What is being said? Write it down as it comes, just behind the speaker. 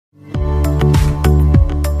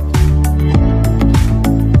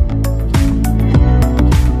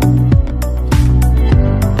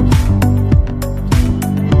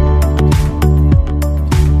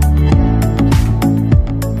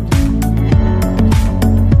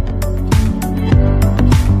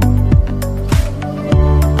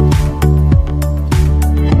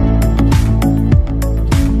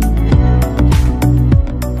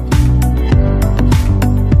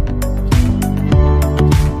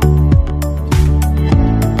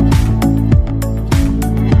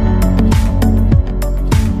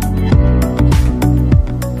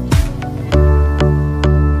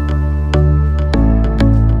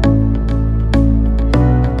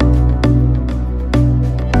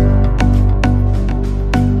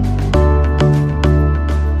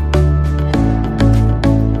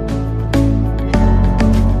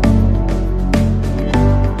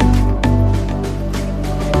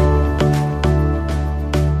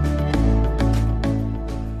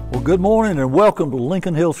Good morning and welcome to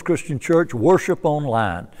Lincoln Hills Christian Church Worship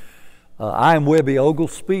Online. I am Webby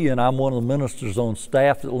Oglesby and I'm one of the ministers on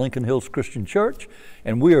staff at Lincoln Hills Christian Church,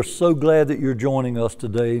 and we are so glad that you're joining us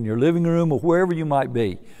today in your living room or wherever you might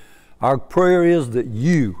be. Our prayer is that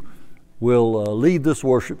you will lead this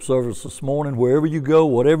worship service this morning wherever you go,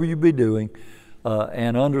 whatever you be doing,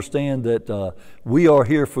 and understand that we are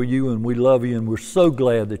here for you and we love you, and we're so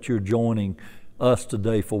glad that you're joining us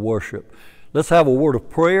today for worship. Let's have a word of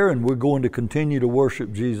prayer, and we're going to continue to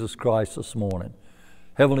worship Jesus Christ this morning.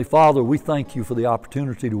 Heavenly Father, we thank you for the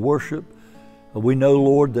opportunity to worship. We know,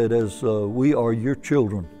 Lord, that as we are your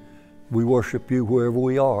children, we worship you wherever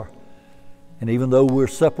we are. And even though we're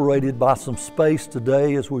separated by some space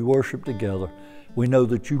today as we worship together, we know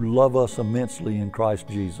that you love us immensely in Christ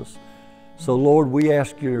Jesus. So, Lord, we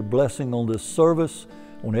ask your blessing on this service,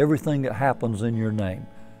 on everything that happens in your name.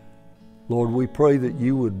 Lord, we pray that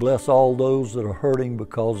you would bless all those that are hurting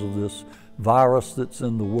because of this virus that's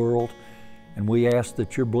in the world. And we ask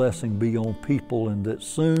that your blessing be on people and that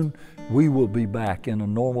soon we will be back in a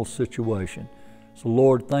normal situation. So,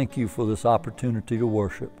 Lord, thank you for this opportunity to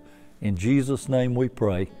worship. In Jesus' name we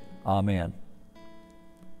pray. Amen.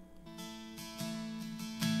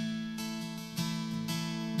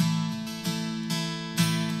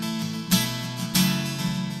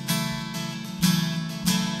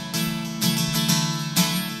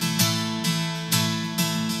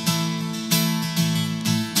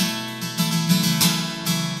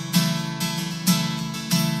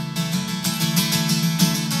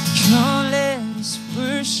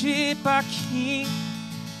 Worship our King.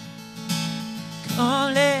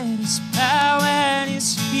 Come, let us bow at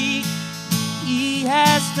his feet. He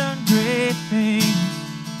has done great things.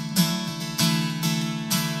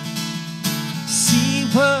 See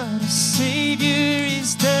what a Savior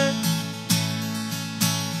is done.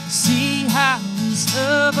 See how his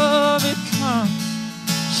love overcomes.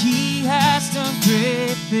 He has done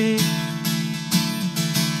great things.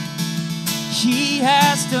 He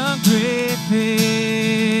has done great things.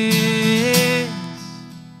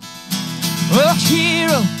 Oh,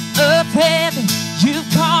 hero of heaven, you've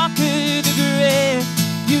conquered the grave.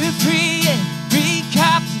 You free every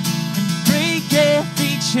captive and break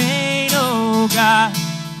every chain. Oh God,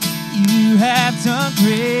 you have done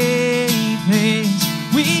great things.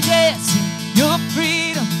 We dance in your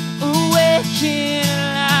freedom, awaken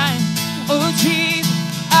life. Oh Jesus,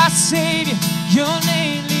 our Savior, your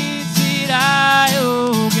name I,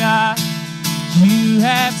 oh God, you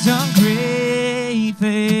have done great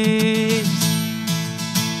things.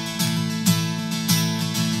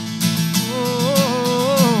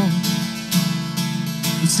 Oh,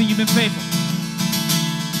 we sing you've been faithful.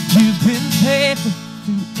 You've been faithful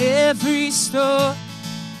through every storm.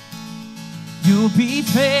 You'll be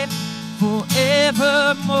faithful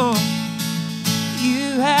forevermore.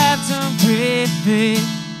 You have done great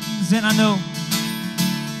things, and I know.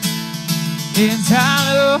 And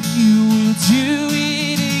I know you will do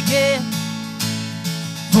it again.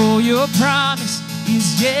 For your promise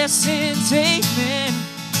is yes and amen.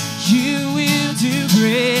 You will do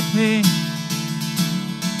great things.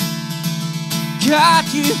 God,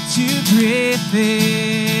 you do great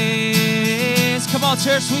things. Come on,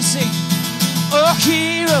 church, we sing. Oh,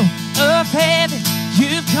 hero of heaven,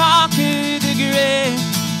 you've conquered the grave.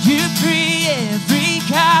 You free every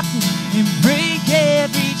captive and break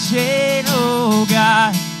every chain. Oh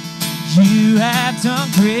God, you have done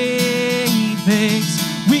great things.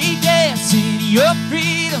 We dance in your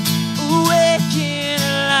freedom, awaken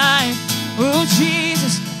life. Oh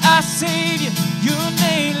Jesus, our Savior, your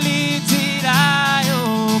name lifted high.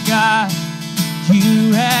 Oh God,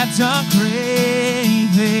 you have done great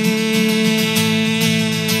things.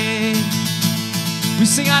 We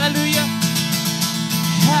sing hallelujah.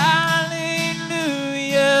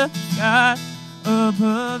 Hallelujah, God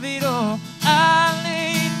above it all.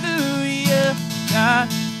 Hallelujah, God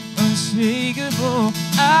unshakable.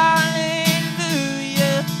 Hallelujah,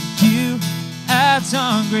 you have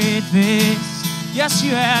done great things. Yes,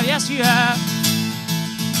 you have. Yes, you have.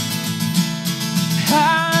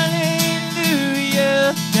 Hallelujah,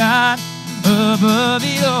 God above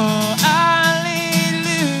it all.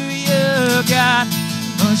 Hallelujah, God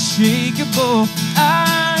unshakable.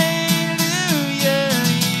 Hallelujah,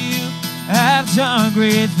 you have done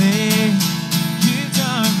great things. You've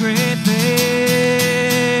done great things.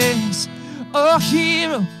 Oh,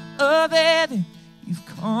 hero of heaven, you've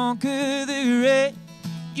conquered the grave.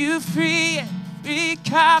 You free every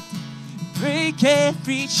captive, break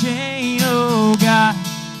every chain. Oh God,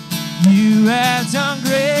 you have done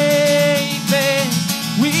great things.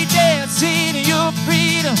 We dance in your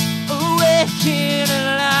freedom, awaken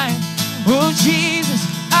alive. Jesus,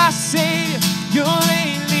 our Savior, your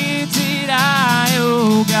name lifted high,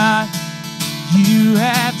 oh God. You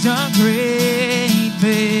have done great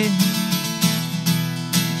things.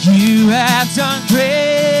 You have done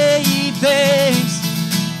great things.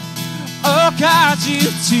 Oh God, you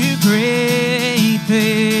do great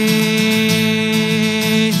things.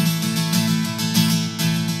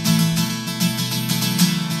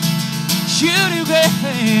 You do great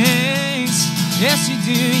things. Yes, you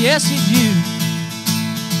do. Yes, you do.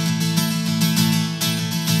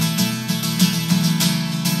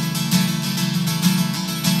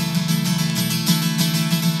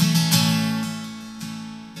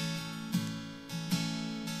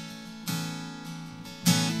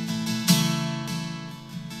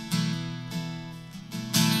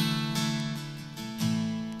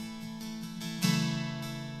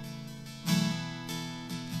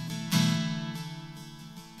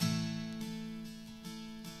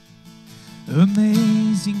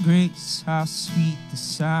 Amazing grace, how sweet the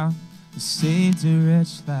sound that saved a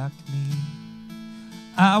wretch like me.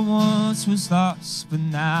 I once was lost, but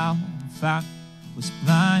now I'm found. Was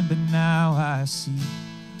blind, but now I see.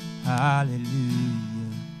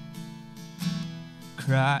 Hallelujah.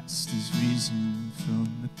 Christ is risen from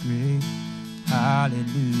the grave.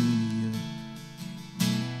 Hallelujah.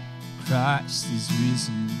 Christ is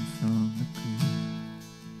risen from the grave.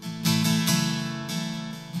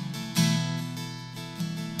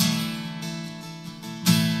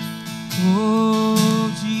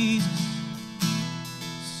 Oh, Jesus,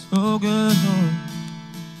 so good, Lord.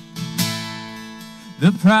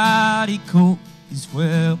 The prodigal is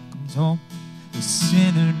welcomed home. The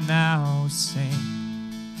sinner now is saved.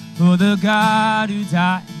 For the God who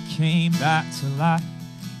died came back to life,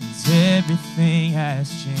 and everything has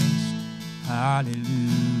changed.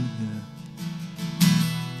 Hallelujah.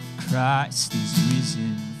 Christ is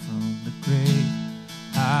risen from the grave.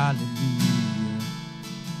 Hallelujah.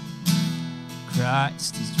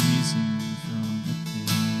 Christ is risen from the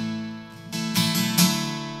grave.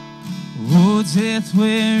 Oh, death,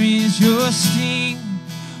 where is your sting?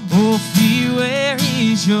 Oh, fear, where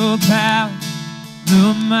is your power?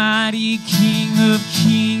 The mighty King of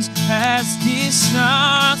Kings has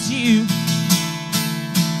disarmed you,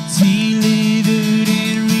 delivered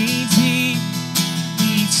and redeemed.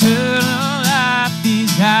 Eternal life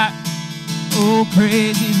is out. Oh,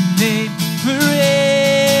 praise His name forever.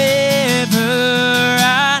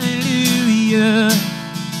 Hallelujah.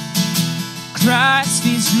 Christ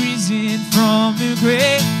is risen from the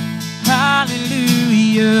grave.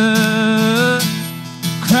 Hallelujah.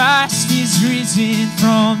 Christ is risen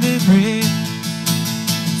from the grave.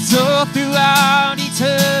 So throughout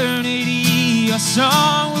eternity, your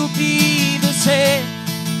song will be the same.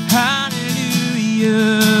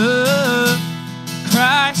 Hallelujah.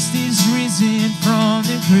 Christ is risen from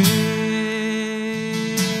the grave.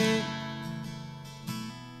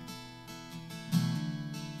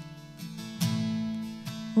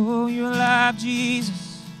 Oh, you're alive,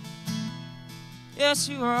 Jesus. Yes,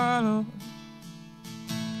 you are, Lord.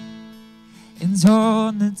 And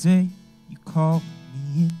on the day you called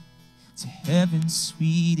me in to heaven's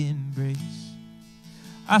sweet embrace,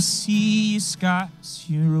 I see your skies,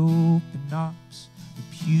 your open arms, the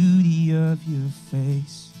beauty of your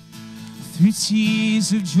face. Through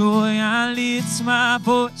tears of joy I lift my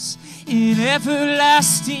voice in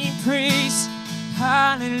everlasting praise.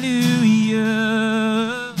 Hallelujah.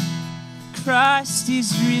 Christ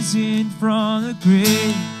is risen from the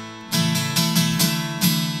grave.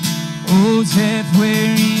 Oh, death,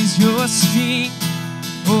 where is your sting?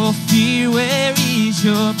 Oh, fear, where is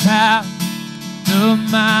your power? The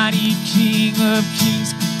mighty King of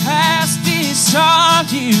Kings has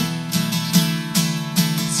disarmed you,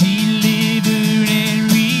 delivered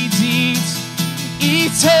and redeemed.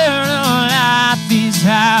 Eternal life is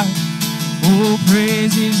out. Oh,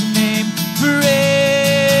 praise His name forever.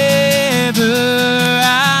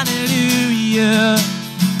 Hallelujah.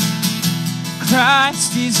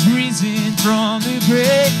 Christ is risen from the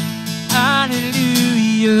grave.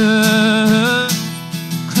 Hallelujah.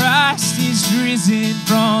 Christ is risen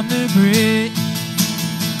from the grave.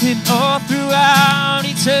 And all throughout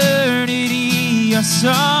eternity, your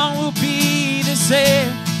song will be the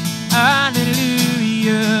same.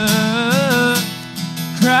 Hallelujah.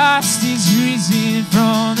 Christ is risen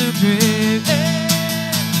from the grave.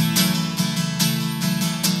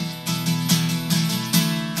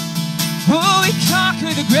 Oh, He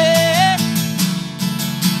conquered the grave.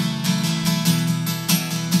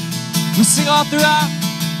 We sing all throughout,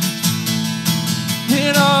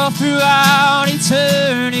 and all throughout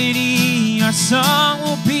eternity, our song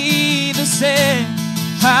will be the same.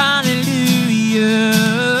 Hallelujah.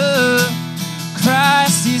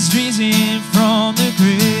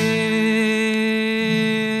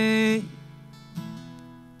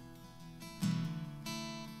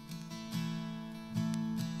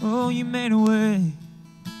 Oh, you made a way.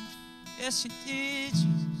 Yes, you did, Jesus.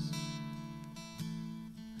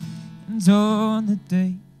 And on the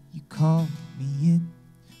day you called me in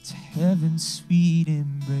to heaven's sweet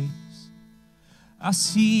embrace, I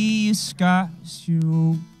see your skies, your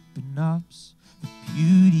open arms, the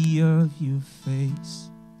beauty of your face.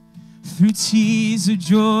 Through tears of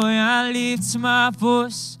joy I lift my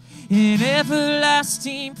voice in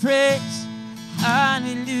everlasting praise.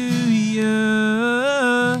 Hallelujah,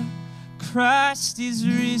 Christ is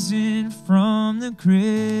risen from the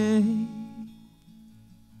grave.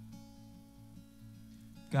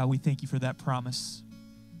 God, we thank you for that promise,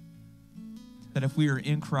 that if we are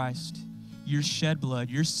in Christ, your shed blood,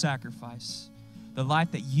 your sacrifice, the life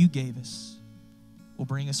that you gave us will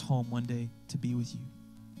bring us home one day to be with you.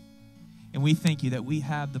 And we thank you that we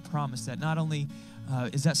have the promise that not only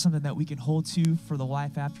is that something that we can hold to for the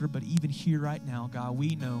life after, but even here right now, God,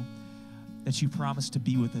 we know that you promised to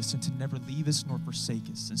be with us and to never leave us nor forsake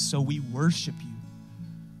us. And so we worship you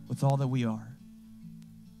with all that we are.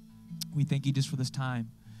 We thank you just for this time,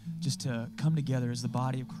 just to come together as the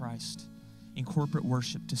body of Christ in corporate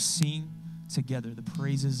worship, to sing together the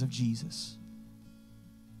praises of Jesus.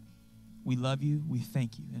 We love you, we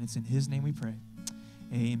thank you, and it's in his name we pray.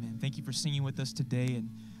 Amen. Thank you for singing with us today, and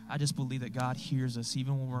I just believe that God hears us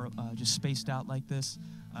even when we're just spaced out like this,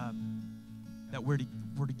 that we're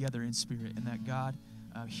together in spirit, and that God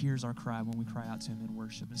hears our cry when we cry out to him in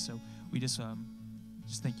worship. And so we just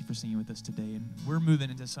thank you for singing with us today. And we're moving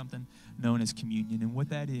into something known as communion, and what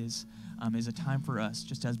that is a time for us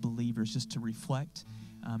just as believers just to reflect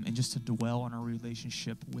and just to dwell on our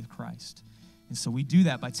relationship with Christ. And so we do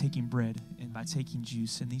that by taking bread and by taking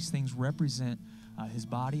juice, and these things represent his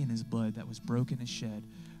body and his blood that was broken and shed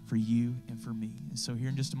for you and for me. And so here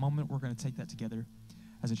in just a moment, we're going to take that together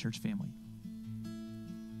as a church family.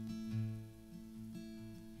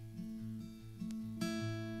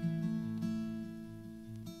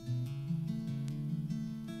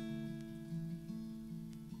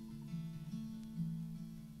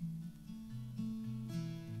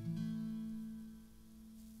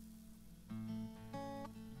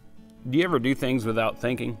 Do you ever do things without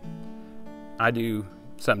thinking? I do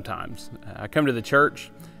sometimes. I come to the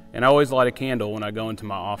church and I always light a candle when I go into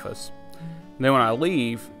my office. And then when I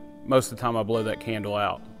leave, most of the time I blow that candle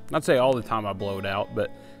out. I'd say all the time I blow it out,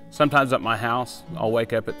 but sometimes at my house, I'll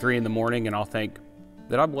wake up at 3 in the morning and I'll think,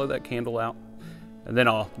 did I blow that candle out? And then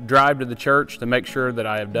I'll drive to the church to make sure that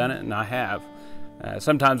I have done it, and I have.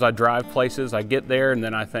 Sometimes I drive places, I get there, and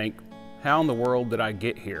then I think, how in the world did I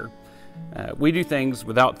get here? We do things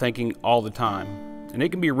without thinking all the time, and it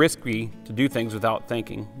can be risky to do things without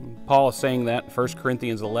thinking. Paul is saying that in 1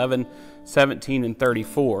 Corinthians 11, 17, and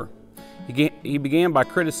 34. He began by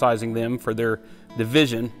criticizing them for their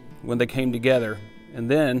division when they came together, and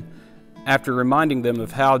then, after reminding them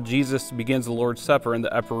of how Jesus begins the Lord's Supper in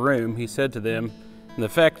the upper room, he said to them, in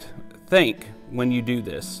effect, think when you do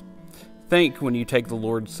this. Think when you take the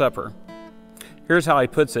Lord's Supper. Here's how he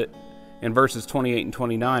puts it in verses 28 and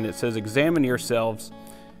 29. It says, examine yourselves,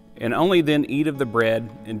 and only then eat of the bread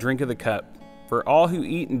and drink of the cup. For all who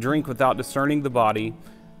eat and drink without discerning the body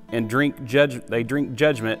and drink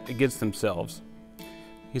judgment against themselves.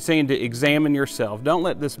 He's saying to examine yourself. Don't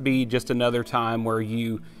let this be just another time where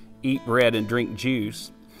you eat bread and drink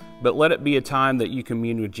juice, but let it be a time that you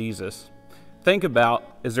commune with Jesus. Think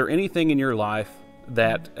about, is there anything in your life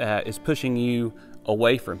that is pushing you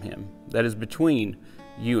away from him, that is between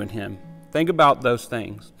you and him? Think about those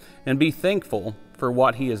things and be thankful for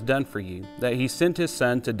what he has done for you, that he sent his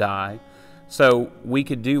son to die so we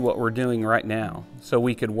could do what we're doing right now, so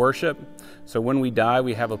we could worship, so when we die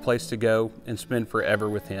we have a place to go and spend forever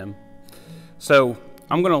with him. So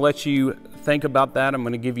I'm going to let you think about that. I'm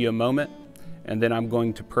going to give you a moment, and then I'm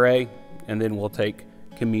going to pray, and then we'll take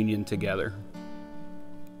communion together.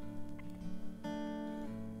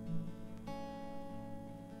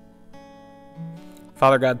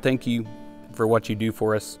 Father God, thank you for what you do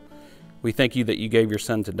for us. We thank you that you gave your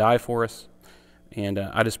son to die for us. And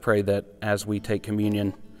I just pray that as we take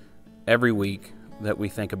communion every week, that we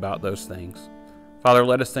think about those things. Father,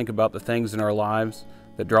 let us think about the things in our lives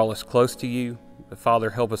that draw us close to you. But Father,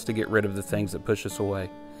 help us to get rid of the things that push us away.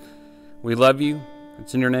 We love you.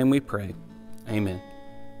 It's in your name we pray. Amen.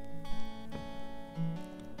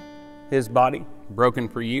 His body broken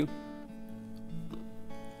for you.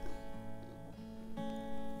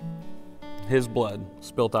 His blood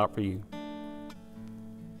spilt out for you.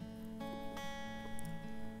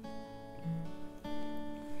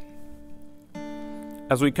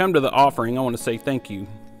 As we come to the offering, I want to say thank you.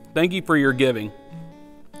 Thank you for your giving.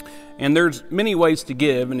 And there's many ways to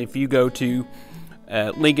give, and if you go to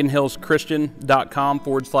at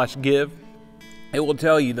lincolnhillschristian.com/give. It will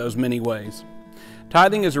tell you those many ways.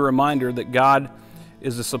 Tithing is a reminder that God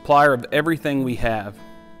is the supplier of everything we have.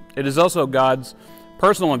 It is also God's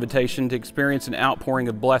personal invitation to experience an outpouring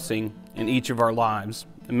of blessing in each of our lives.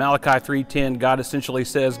 In Malachi 3:10, God essentially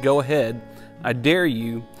says, "Go ahead, I dare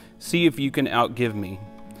you, see if you can outgive me."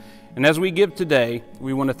 And as we give today,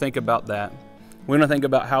 we want to think about that. We want to think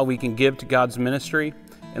about how we can give to God's ministry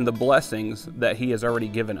and the blessings that He has already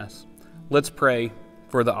given us. Let's pray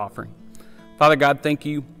for the offering. Father God, thank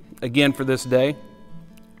you again for this day.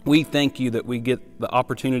 We thank you that we get the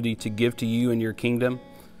opportunity to give to you and your kingdom.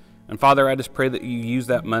 And Father, I just pray that you use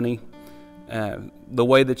that money the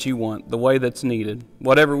way that you want, the way that's needed.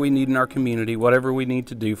 Whatever we need in our community, whatever we need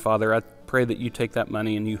to do, Father, I pray that you take that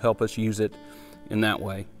money and you help us use it in that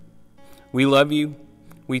way. We love you.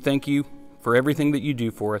 We thank you for everything that you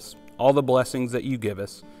do for us, all the blessings that you give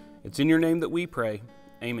us. It's in your name that we pray.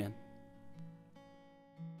 Amen.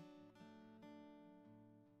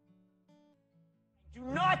 Do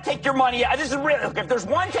not take your money out. This is real. If there's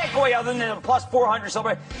one takeaway other than the plus 400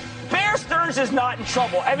 somewhere, Bear Stearns is not in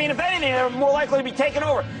trouble. I mean, if anything, they're more likely to be taken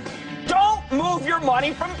over. Don't move your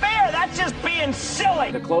money from Bear. That's just being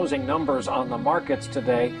silly. The closing numbers on the markets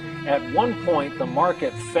today, at one point the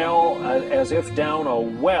market fell as if down a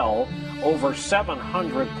well, over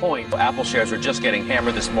 700 points. Apple shares are just getting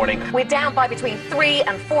hammered this morning. We're down by between 3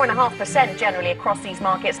 and 4.5% generally across these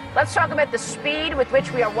markets. Let's talk about the speed with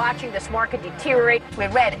which we are watching this market deteriorate.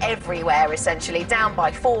 We're red everywhere, essentially, down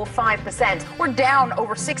by 4-5%. We're down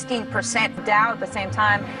over 16%. Dow at the same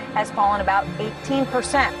time has fallen about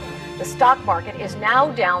 18%. The stock market is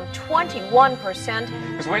now down 21%.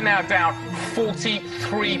 Because we're now down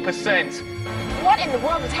 43%. What in the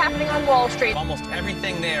world is happening on Wall Street? Almost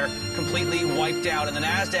everything there completely wiped out. And the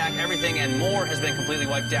NASDAQ, everything and more has been completely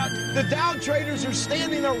wiped out. The Dow traders are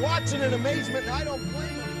standing there watching in amazement, and I don't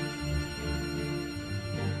blame them.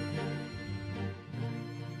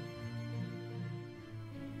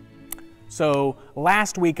 So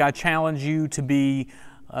last week I challenged you to be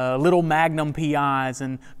little Magnum PIs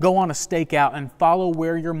and go on a stakeout and follow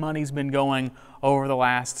where your money's been going over the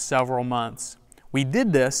last several months. We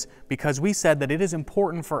did this because we said that it is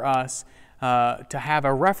important for us to have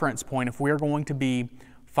a reference point if we're going to be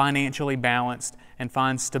financially balanced and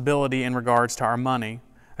find stability in regards to our money.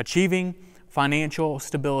 Achieving financial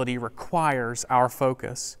stability requires our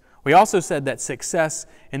focus. We also said that success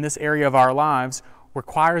in this area of our lives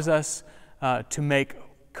requires us to make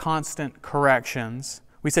constant corrections.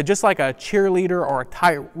 We said just like a cheerleader or a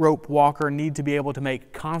tightrope walker need to be able to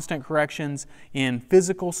make constant corrections in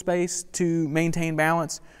physical space to maintain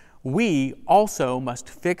balance, we also must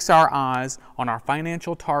fix our eyes on our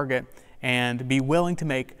financial target and be willing to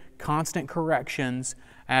make constant corrections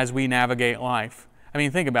as we navigate life. I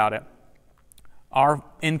mean, think about it. Our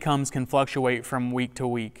incomes can fluctuate from week to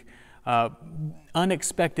week.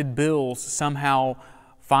 Unexpected bills somehow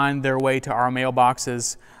find their way to our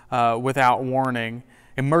mailboxes without warning.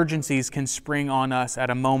 Emergencies can spring on us at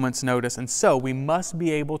a moment's notice, and so we must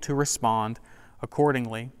be able to respond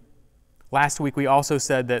accordingly. Last week we also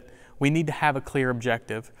said that we need to have a clear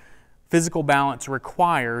objective. Physical balance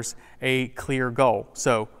requires a clear goal.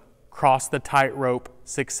 So cross the tightrope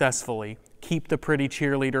successfully. Keep the pretty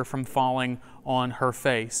cheerleader from falling on her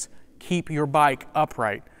face. Keep your bike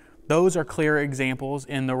upright. Those are clear examples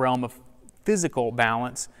in the realm of physical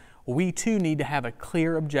balance. We too need to have a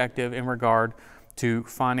clear objective in regard to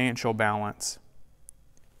financial balance.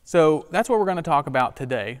 So that's what we're going to talk about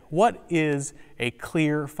today. What is a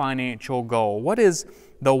clear financial goal? What is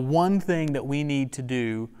the one thing that we need to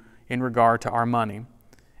do in regard to our money?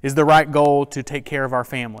 Is the right goal to take care of our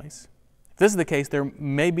families? If this is the case, there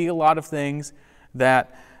may be a lot of things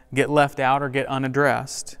that get left out or get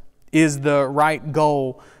unaddressed. Is the right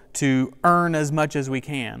goal to earn as much as we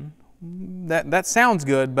can? That sounds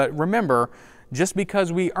good, but remember, just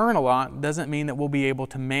because we earn a lot doesn't mean that we'll be able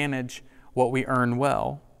to manage what we earn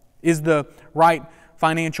well. Is the right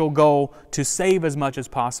financial goal to save as much as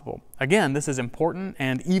possible? Again, this is important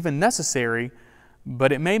and even necessary,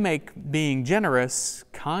 but it may make being generous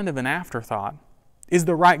kind of an afterthought. Is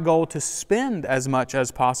the right goal to spend as much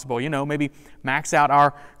as possible? You know, maybe max out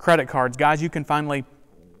our credit cards. Guys, you can finally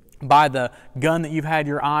buy the gun that you've had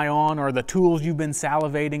your eye on or the tools you've been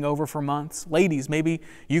salivating over for months. Ladies, maybe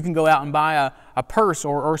you can go out and buy a purse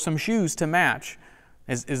or some shoes to match.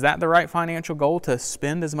 Is that the right financial goal, to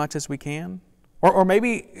spend as much as we can? Or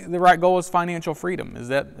maybe the right goal is financial freedom. Is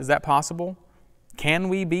that possible? Can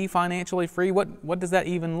we be financially free? What does that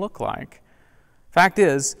even look like? Fact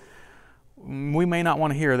is, we may not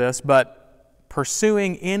want to hear this, but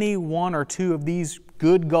pursuing any one or two of these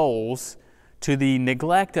good goals to the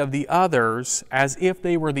neglect of the others as if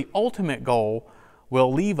they were the ultimate goal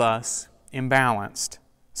will leave us imbalanced.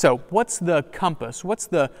 So what's the compass? What's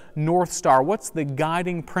the North Star? What's the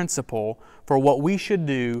guiding principle for what we should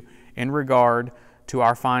do in regard to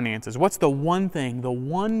our finances? What's the one thing, the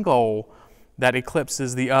one goal that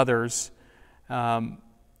eclipses the others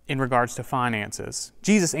in regards to finances?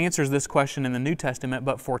 Jesus answers this question in the New Testament,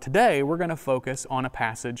 but for today we're going to focus on a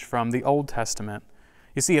passage from the Old Testament.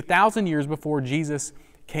 You see, 1,000 years before Jesus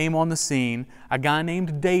came on the scene, a guy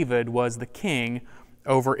named David was the king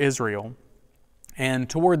over Israel. And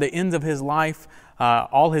toward the ends of his life,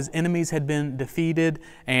 all his enemies had been defeated,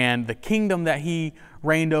 and the kingdom that he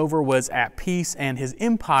reigned over was at peace, and his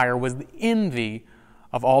empire was the envy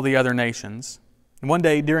of all the other nations. And one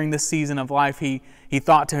day during this season of life, he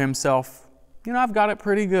thought to himself, I've got it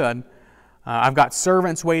pretty good. I've got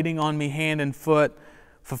servants waiting on me hand and foot,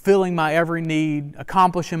 fulfilling my every need,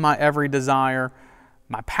 accomplishing my every desire.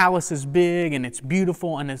 My palace is big and it's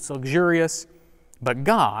beautiful and it's luxurious. But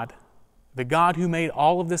God, the God who made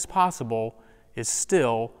all of this possible, is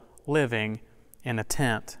still living in a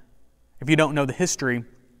tent. If you don't know the history,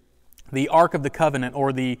 the Ark of the Covenant,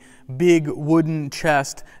 or the big wooden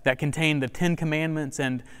chest that contained the Ten Commandments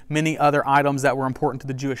and many other items that were important to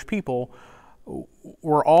the Jewish people,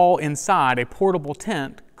 were all inside a portable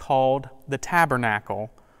tent called the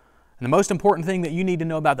tabernacle. And the most important thing that you need to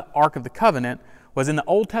know about the Ark of the Covenant was in the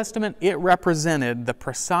Old Testament, it represented the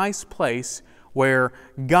precise place where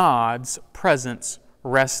God's presence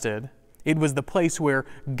rested. It was the place where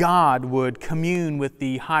God would commune with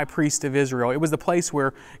the high priest of Israel. It was the place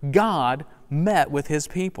where God met with His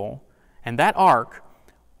people. And that ark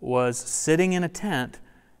was sitting in a tent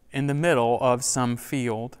in the middle of some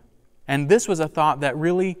field. And this was a thought that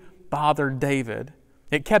really bothered David.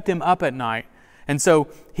 It kept him up at night. And so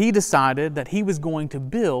he decided that he was going to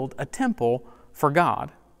build a temple for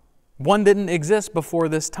God. One didn't exist before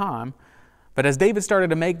this time. But as David started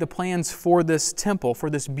to make the plans for this temple, for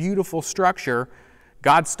this beautiful structure,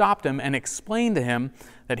 God stopped him and explained to him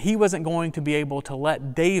that he wasn't going to be able to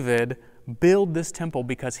let David build this temple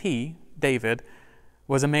because he, David,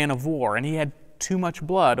 was a man of war and he had too much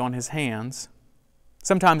blood on his hands.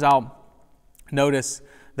 Sometimes I'll notice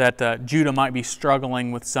that Judah might be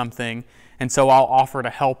struggling with something, and so I'll offer to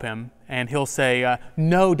help him, and he'll say,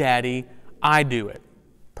 "No, Daddy, I do it."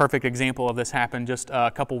 Perfect example of this happened just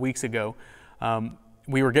a couple weeks ago.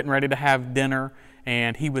 We were getting ready to have dinner,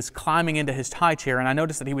 and he was climbing into his high chair, and I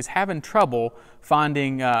noticed that he was having trouble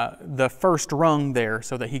finding the first rung there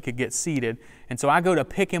so that he could get seated. And so I go to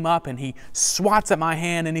pick him up, and he swats at my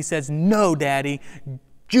hand, and he says, "No, Daddy,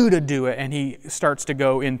 Judah do it." And he starts to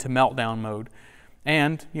go into meltdown mode.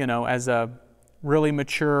 And, as a really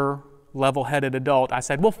mature, level-headed adult, I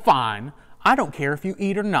said, "Well, fine. I don't care if you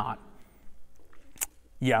eat or not."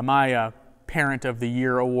 Yeah, my Parent of the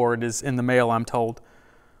Year award is in the mail, I'm told.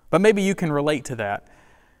 But maybe you can relate to that.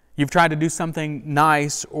 You've tried to do something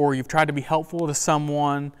nice, or you've tried to be helpful to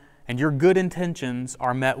someone, and your good intentions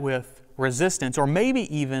are met with resistance, or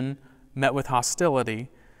maybe even met with hostility.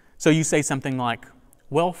 So you say something like,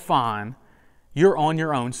 "Well, fine. You're on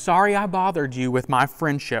your own. Sorry I bothered you with my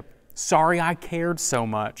friendship. Sorry I cared so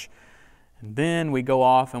much." And then we go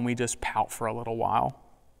off and we just pout for a little while.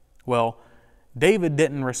 Well, David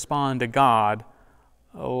didn't respond to God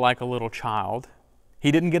like a little child. He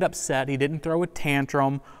didn't get upset. He didn't throw a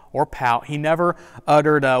tantrum or pout. He never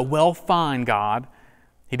uttered a, "Well, fine, God."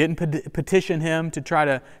 He didn't petition Him to try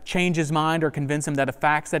to change his mind or convince Him that the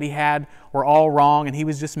facts that he had were all wrong and he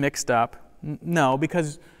was just mixed up. No,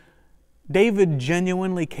 because David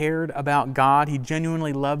genuinely cared about God. He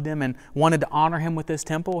genuinely loved Him and wanted to honor Him with this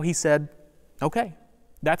temple. He said, "Okay,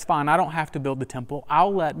 that's fine. I don't have to build the temple.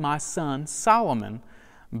 I'll let my son Solomon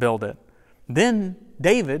build it." Then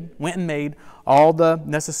David went and made all the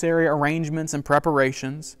necessary arrangements and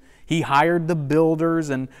preparations. He hired the builders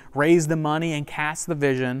and raised the money and cast the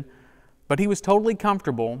vision. But he was totally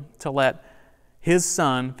comfortable to let his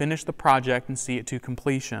son finish the project and see it to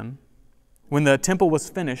completion. When the temple was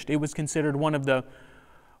finished, it was considered one of the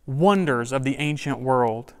wonders of the ancient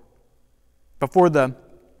world. Before the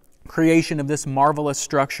creation of this marvelous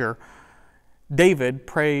structure, David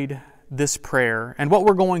prayed this prayer. And what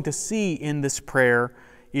we're going to see in this prayer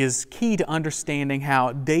is key to understanding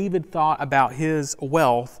how David thought about his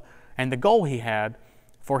wealth and the goal he had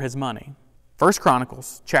for his money. 1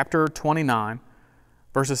 Chronicles chapter 29,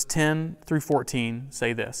 verses 10 through 14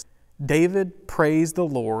 say this: "David praised the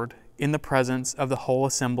Lord in the presence of the whole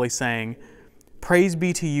assembly, saying, 'Praise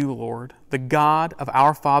be to you, Lord, the God of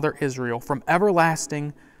our father Israel, from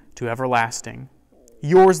everlasting to everlasting.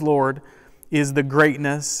 Yours, Lord, is the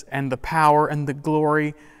greatness and the power and the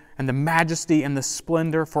glory and the majesty and the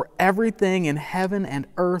splendor, for everything in heaven and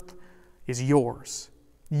earth is yours.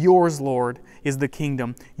 Yours, Lord, is the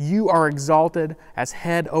kingdom. You are exalted as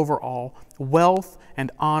head over all. Wealth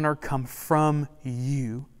and honor come from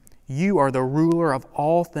you. You are the ruler of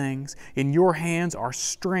all things. In your hands are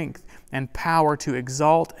strength and power to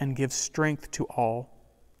exalt and give strength to all.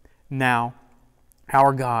 Now,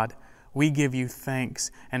 our God, we give you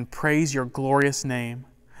thanks and praise your glorious name.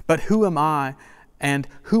 But who am I and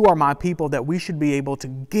who are my people that we should be able to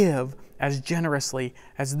give as generously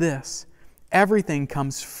as this? Everything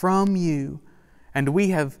comes from you, and we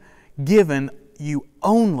have given you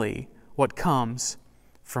only what comes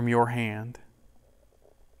from your hand.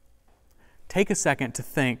 Take a second to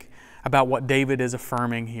think about what David is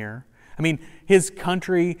affirming here. I mean, his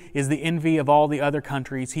country is the envy of all the other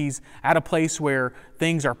countries. He's at a place where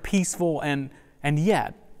things are peaceful, and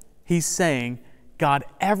yet he's saying, God,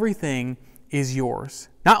 everything is yours.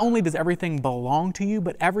 Not only does everything belong to you,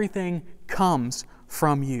 but everything comes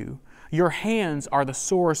from you. Your hands are the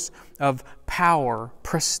source of power,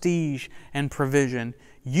 prestige, and provision.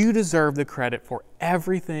 You deserve the credit for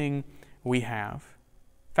everything we have.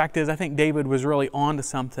 Fact is, I think David was really on to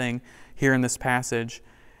something here in this passage.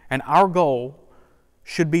 And our goal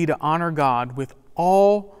should be to honor God with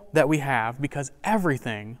all that we have, because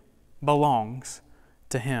everything belongs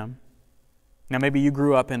to Him. Now, maybe you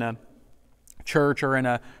grew up in a church or in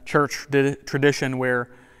a church tradition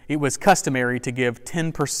where it was customary to give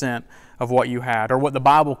 10% of what you had, or what the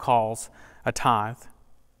Bible calls a tithe.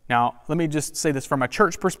 Now, let me just say this from a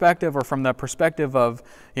church perspective or from the perspective of,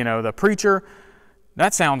 the preacher.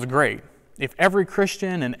 That sounds great. If every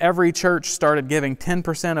Christian and every church started giving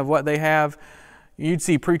 10% of what they have, you'd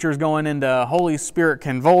see preachers going into Holy Spirit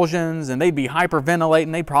convulsions, and they'd be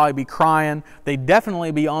hyperventilating, they'd probably be crying. They'd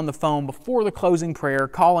definitely be on the phone before the closing prayer,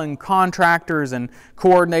 calling contractors and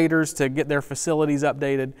coordinators to get their facilities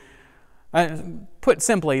updated. Put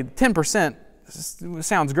simply, 10%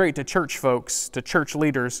 sounds great to church folks, to church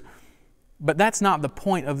leaders, but that's not the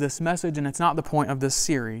point of this message, and it's not the point of this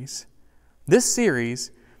series. This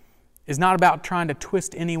series is not about trying to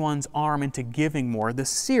twist anyone's arm into giving more. This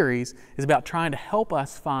series is about trying to help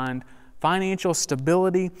us find financial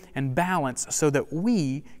stability and balance so that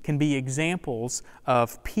we can be examples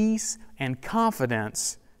of peace and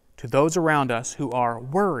confidence to those around us who are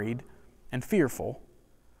worried and fearful.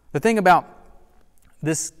 The thing about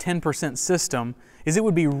this 10% system is it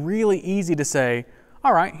would be really easy to say,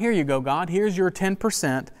 all right, here you go, God, here's your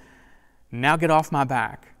 10%. Now get off my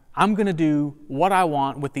back. I'm going to do what I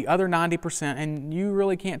want with the other 90%, and you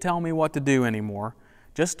really can't tell me what to do anymore.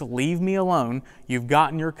 Just leave me alone. You've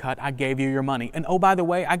gotten your cut. I gave you your money. And oh, by the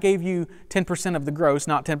way, I gave you 10% of the gross,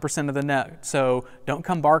 not 10% of the net. So don't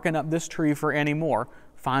come barking up this tree for any more.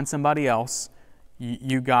 Find somebody else.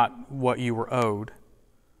 You got what you were owed.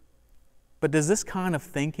 But does this kind of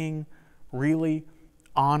thinking really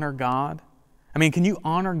honor God? I mean, can you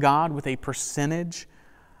honor God with a percentage?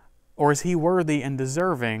 Or is He worthy and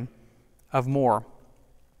deserving of more?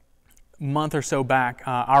 A month or so back,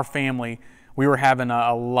 our family, we were having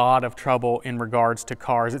a lot of trouble in regards to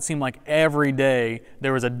cars. It seemed like every day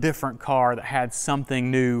there was a different car that had something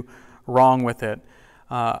new wrong with it.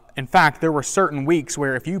 In fact, there were certain weeks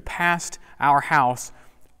where if you passed our house,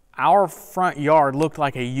 our front yard looked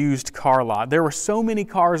like a used car lot. There were so many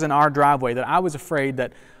cars in our driveway that I was afraid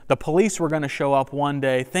that the police were going to show up one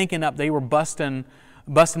day thinking up they were busting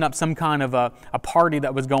up some kind of a party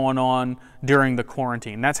that was going on during the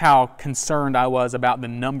quarantine. That's how concerned I was about the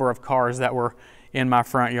number of cars that were in my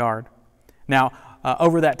front yard. Now,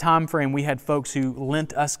 over that time frame, we had folks who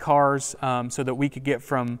lent us cars so that we could get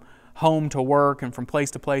from home to work and from place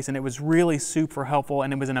to place, and it was really super helpful,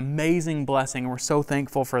 and it was an amazing blessing, and we're so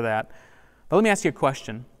thankful for that. But let me ask you a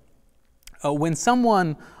question. When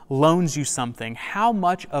someone loans you something, how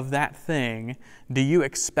much of that thing do you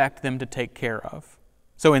expect them to take care of?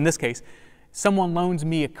 So in this case, someone loans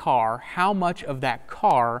me a car, how much of that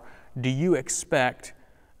car do you expect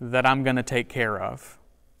that I'm going to take care of?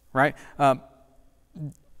 Right?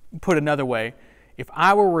 Put another way, if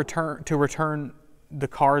I were to return the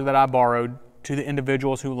car that I borrowed to the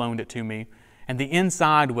individuals who loaned it to me, and the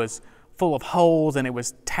inside was full of holes and it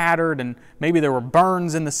was tattered and maybe there were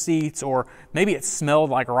burns in the seats, or maybe it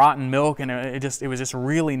smelled like rotten milk and it was just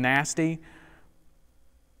really nasty,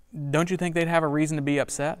 don't you think they'd have a reason to be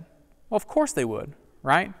upset? Well, of course they would,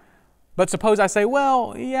 right? But suppose I say,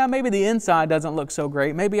 well, yeah, maybe the inside doesn't look so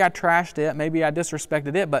great. Maybe I trashed it. Maybe I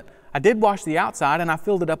disrespected it. But I did wash the outside and I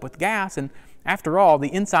filled it up with gas and After all,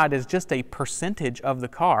 the inside is just a percentage of the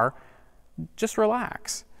car. Just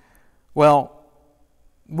relax. Well,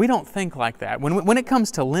 we don't think like that. When it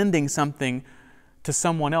comes to lending something to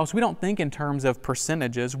someone else, we don't think in terms of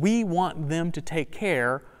percentages. We want them to take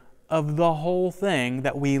care of the whole thing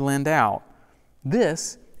that we lend out.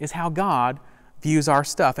 This is how God views our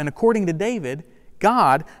stuff. And according to David,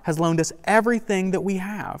 God has loaned us everything that we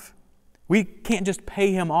have. We can't just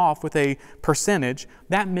pay Him off with a percentage.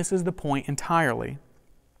 That misses the point entirely.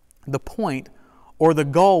 The point or the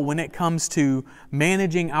goal when it comes to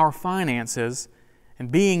managing our finances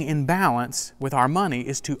and being in balance with our money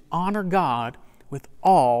is to honor God with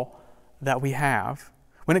all that we have.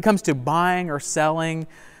 When it comes to buying or selling,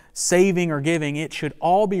 saving or giving, it should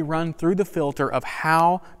all be run through the filter of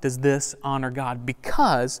how does this honor God,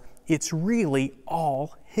 because it's really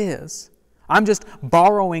all His. I'm just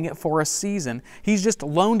borrowing it for a season. He's just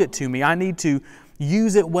loaned it to me. I need to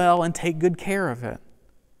use it well and take good care of it.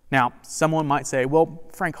 Now, someone might say, well,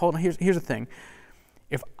 Frank, hold on. Here's the thing.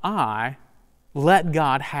 If I let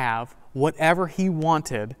God have whatever He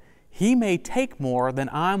wanted, He may take more than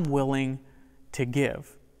I'm willing to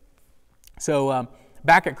give. So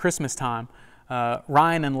back at Christmas time,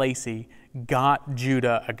 Ryan and Lacey got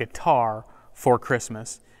Judah a guitar for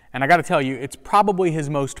Christmas. And I got to tell you, it's probably his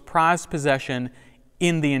most prized possession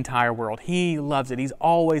in the entire world. He loves it. He's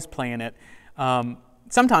always playing it.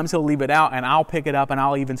 Sometimes he'll leave it out and I'll pick it up and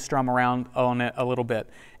I'll even strum around on it a little bit.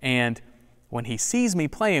 And when he sees me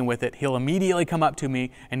playing with it, he'll immediately come up to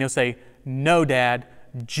me and he'll say, "No, Dad,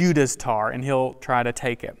 Judah's tar," and he'll try to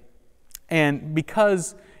take it. And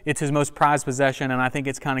because it's his most prized possession and I think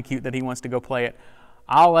it's kind of cute that he wants to go play it,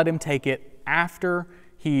 I'll let him take it after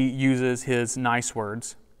he uses his nice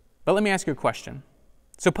words. But let me ask you a question.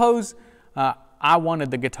 Suppose I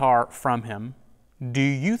wanted the guitar from him. Do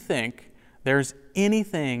you think there's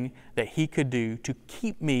anything that he could do to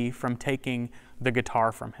keep me from taking the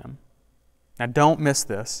guitar from him? Now don't miss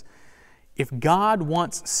this. If God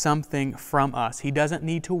wants something from us, He doesn't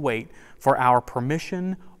need to wait for our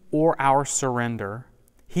permission or our surrender.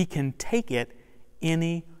 He can take it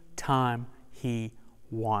any time He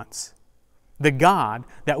wants. The God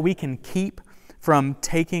that we can keep from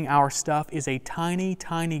taking our stuff is a tiny,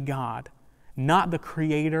 tiny God, not the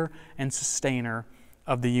creator and sustainer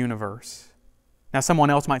of the universe. Now, someone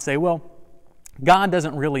else might say, well, God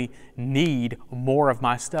doesn't really need more of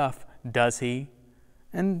my stuff, does He?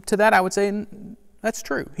 And to that I would say, that's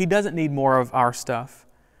true. He doesn't need more of our stuff.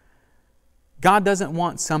 God doesn't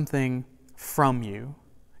want something from you.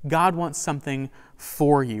 God wants something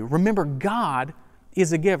for you. Remember, God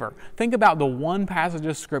is a giver. Think about the one passage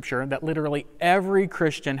of Scripture that literally every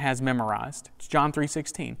Christian has memorized. It's John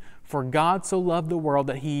 3:16. For God so loved the world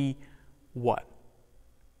that He, what?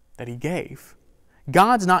 That He gave.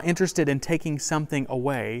 God's not interested in taking something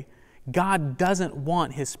away. God doesn't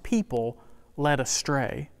want His people led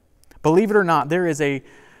astray. Believe it or not, there is a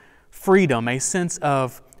freedom, a sense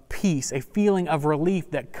of peace, a feeling of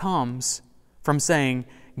relief that comes from saying,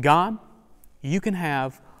 God, you can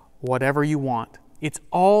have whatever you want. It's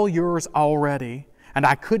all yours already, and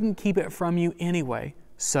I couldn't keep it from you anyway,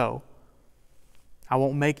 so I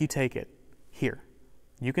won't make you take it. Here,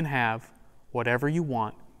 you can have whatever you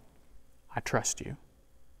want. I trust you.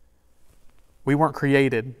 We weren't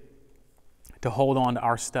created to hold on to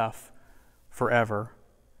our stuff forever.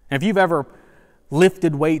 And if you've ever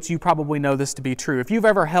lifted weights, you probably know this to be true. If you've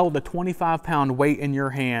ever held a 25-pound weight in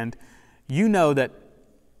your hand, you know that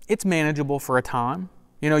it's manageable for a time.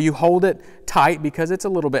 You know, you hold it tight because it's a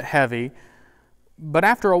little bit heavy, but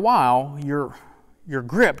after a while, your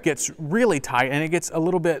grip gets really tight and it gets a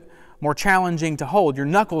little bit more challenging to hold. Your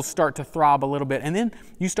knuckles start to throb a little bit, and then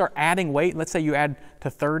you start adding weight. Let's say you add to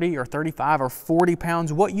 30 or 35 or 40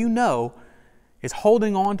 pounds. What you know is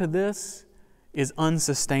holding on to this is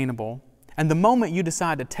unsustainable. And the moment you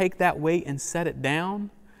decide to take that weight and set it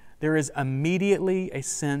down, there is immediately a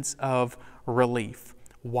sense of relief.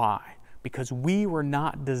 Why? Because we were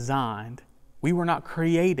not designed, we were not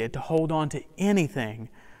created to hold on to anything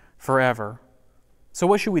forever. So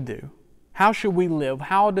what should we do? How should we live?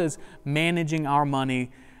 How does managing our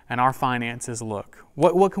money and our finances look?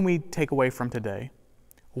 What can we take away from today?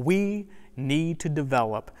 We need to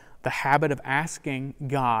develop the habit of asking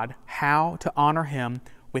God how to honor Him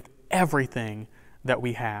with everything that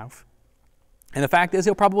we have. And the fact is,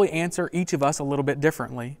 He'll probably answer each of us a little bit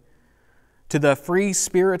differently. To the free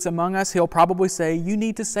spirits among us, He'll probably say, you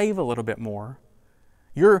need to save a little bit more.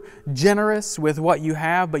 You're generous with what you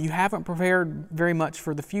have, but you haven't prepared very much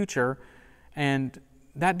for the future, and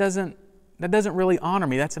that doesn't really honor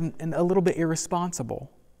me. That's a little bit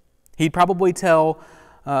irresponsible. He'd probably tell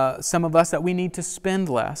some of us that we need to spend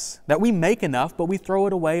less, that we make enough, but we throw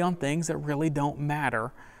it away on things that really don't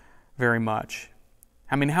matter very much.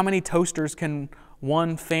 I mean, how many toasters can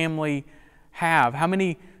one family have? How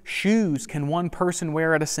many shoes can one person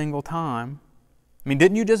wear at a single time? I mean,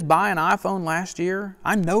 didn't you just buy an iPhone last year?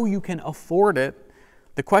 I know you can afford it.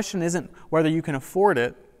 The question isn't whether you can afford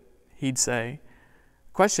it, he'd say.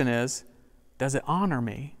 The question is, does it honor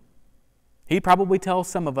me? He'd probably tell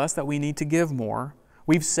some of us that we need to give more.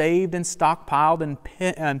 We've saved and stockpiled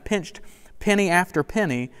and pinched penny after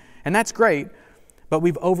penny, and that's great, but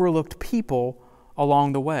we've overlooked people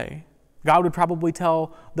along the way. God would probably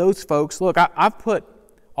tell those folks, look, I've put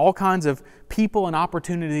all kinds of people and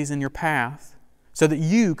opportunities in your path so that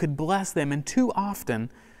you could bless them, and too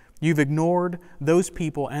often you've ignored those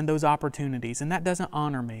people and those opportunities, and that doesn't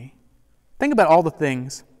honor me. Think about all the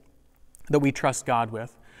things that we trust God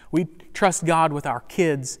with. We trust God with our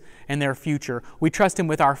kids and their future. We trust Him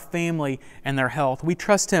with our family and their health. We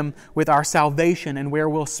trust Him with our salvation and where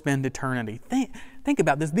we'll spend eternity. Think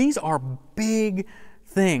about this. These are big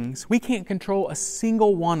things. We can't control a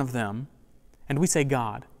single one of them. And we say,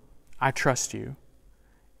 God, I trust you.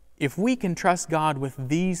 If we can trust God with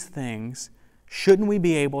these things, shouldn't we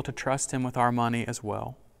be able to trust Him with our money as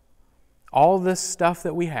well? All this stuff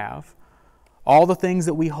that we have, all the things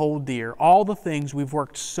that we hold dear, all the things we've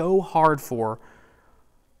worked so hard for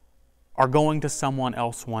are going to someone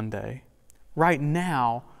else one day. Right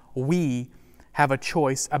now, we have a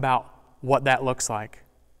choice about what that looks like.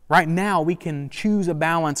 Right now, we can choose a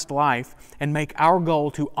balanced life and make our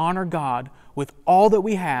goal to honor God with all that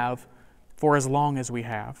we have for as long as we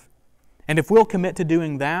have. And if we'll commit to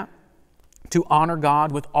doing that, to honor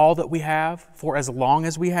God with all that we have for as long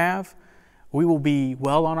as we have, we will be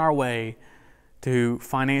well on our way to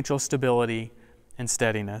financial stability and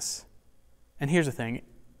steadiness. And here's the thing,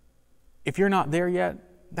 if you're not there yet,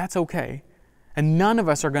 that's okay. And none of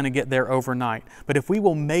us are going to get there overnight. But if we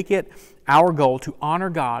will make it our goal to honor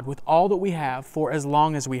God with all that we have for as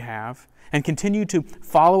long as we have, and continue to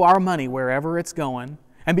follow our money wherever it's going,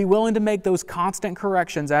 and be willing to make those constant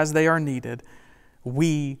corrections as they are needed,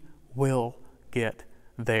 we will get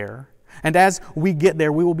there. And as we get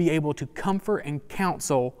there, we will be able to comfort and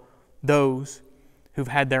counsel those who've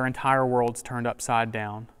had their entire worlds turned upside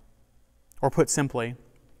down. Or put simply,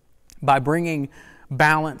 by bringing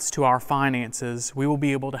balance to our finances, we will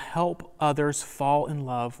be able to help others fall in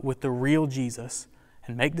love with the real Jesus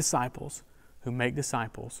and make disciples who make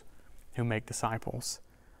disciples who make disciples.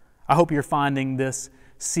 I hope you're finding this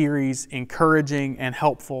series encouraging and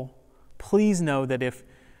helpful. Please know that if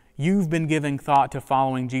you've been giving thought to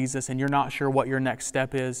following Jesus and you're not sure what your next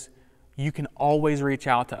step is, you can always reach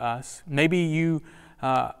out to us. Maybe you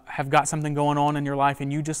have got something going on in your life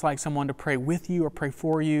and you just like someone to pray with you or pray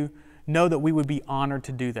for you. Know that we would be honored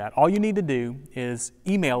to do that. All you need to do is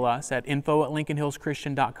email us at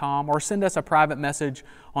info@lincolnhillschristian.com or send us a private message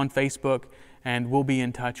on Facebook and we'll be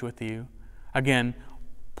in touch with you. Again,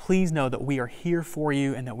 please know that we are here for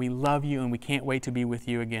you and that we love you and we can't wait to be with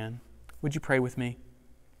you again. Would you pray with me?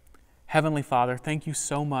 Heavenly Father, thank you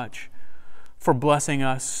so much for blessing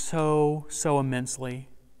us so immensely.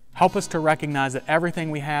 Help us to recognize that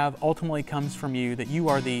everything we have ultimately comes from you, that you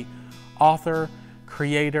are the author,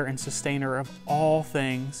 creator, and sustainer of all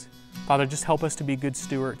things. Father, just help us to be good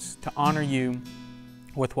stewards, to honor you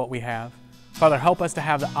with what we have. Father, help us to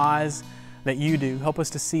have the eyes that you do. Help us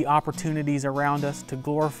to see opportunities around us to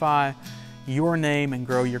glorify your name and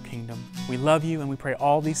grow your kingdom. We love you and we pray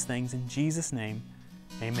all these things in Jesus' name.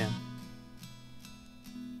 Amen.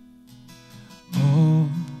 Oh,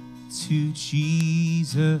 to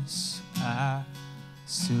Jesus I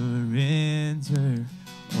surrender.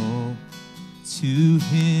 Oh, to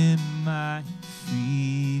Him I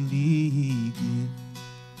freely give.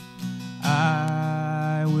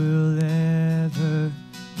 I will ever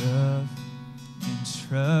love and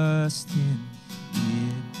trust Him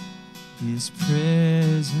in His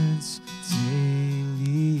presence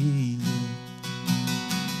daily live.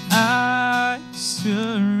 I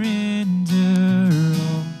surrender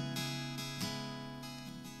all.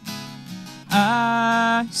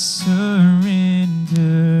 I surrender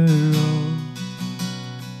all.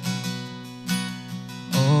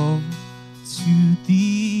 Oh, to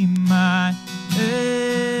Thee, my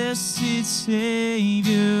blessed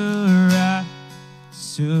Savior, I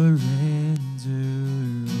surrender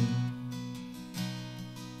all.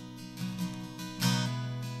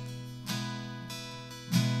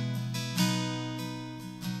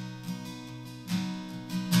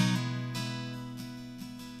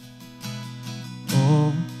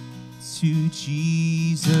 Oh, to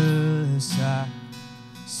Jesus I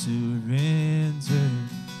surrender.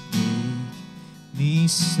 me,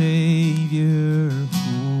 Savior,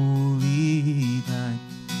 holy thine.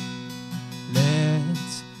 Let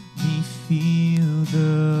me feel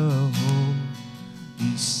the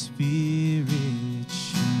Holy Spirit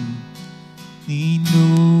truly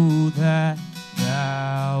know that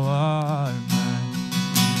thou art mine.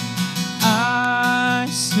 I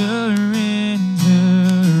surrender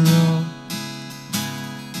all.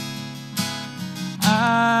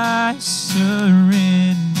 I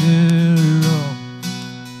surrender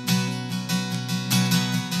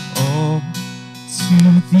all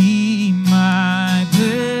to thee, my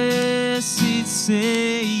blessed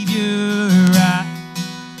Savior. I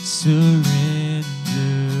surrender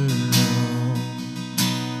all.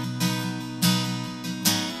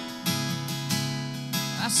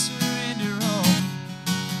 I surrender all.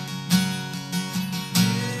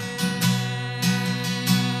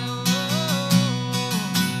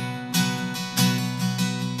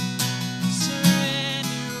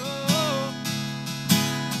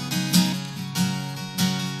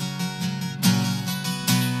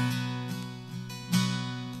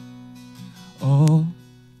 All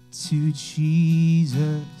to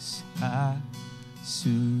Jesus I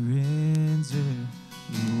surrender,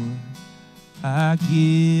 Lord. I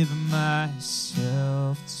give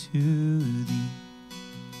myself to thee.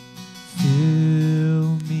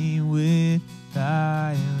 Fill me with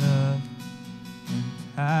thy love and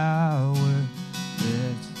power.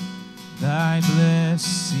 Let thy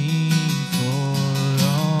blessing fall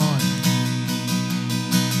on me.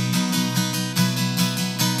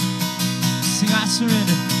 Sing, I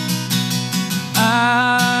surrender.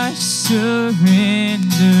 I surrender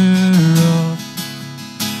all.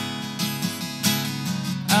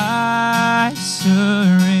 I surrender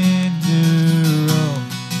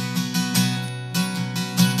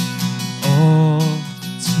all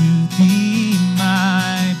to thee,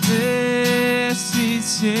 my blessed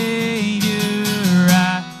Savior.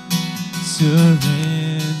 I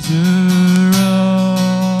surrender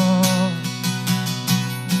all.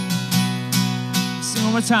 Sing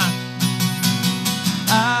one more time.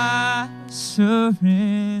 I surrender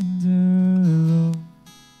all.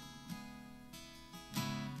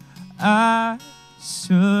 I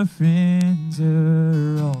surrender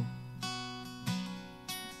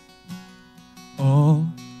all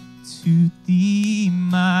to thee,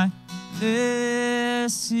 my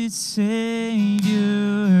blessed Savior.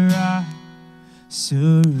 I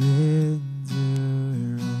surrender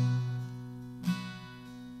all.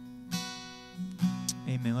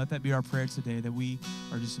 Amen. Let that be our prayer today, that we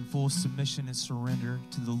are just in full submission and surrender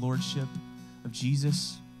to the Lordship of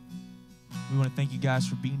Jesus. We want to thank you guys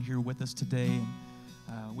for being here with us today.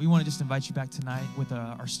 And we want to just invite you back tonight with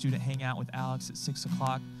our student hangout with Alex at 6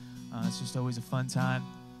 o'clock. It's just always a fun time.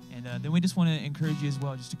 And then we just want to encourage you as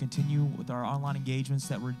well just to continue with our online engagements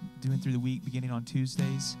that we're doing through the week, beginning on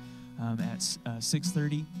Tuesdays at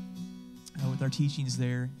 6:30 with our teachings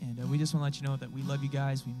there. And we just want to let you know that we love you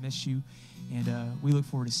guys, we miss you, and we look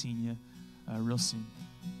forward to seeing you real soon.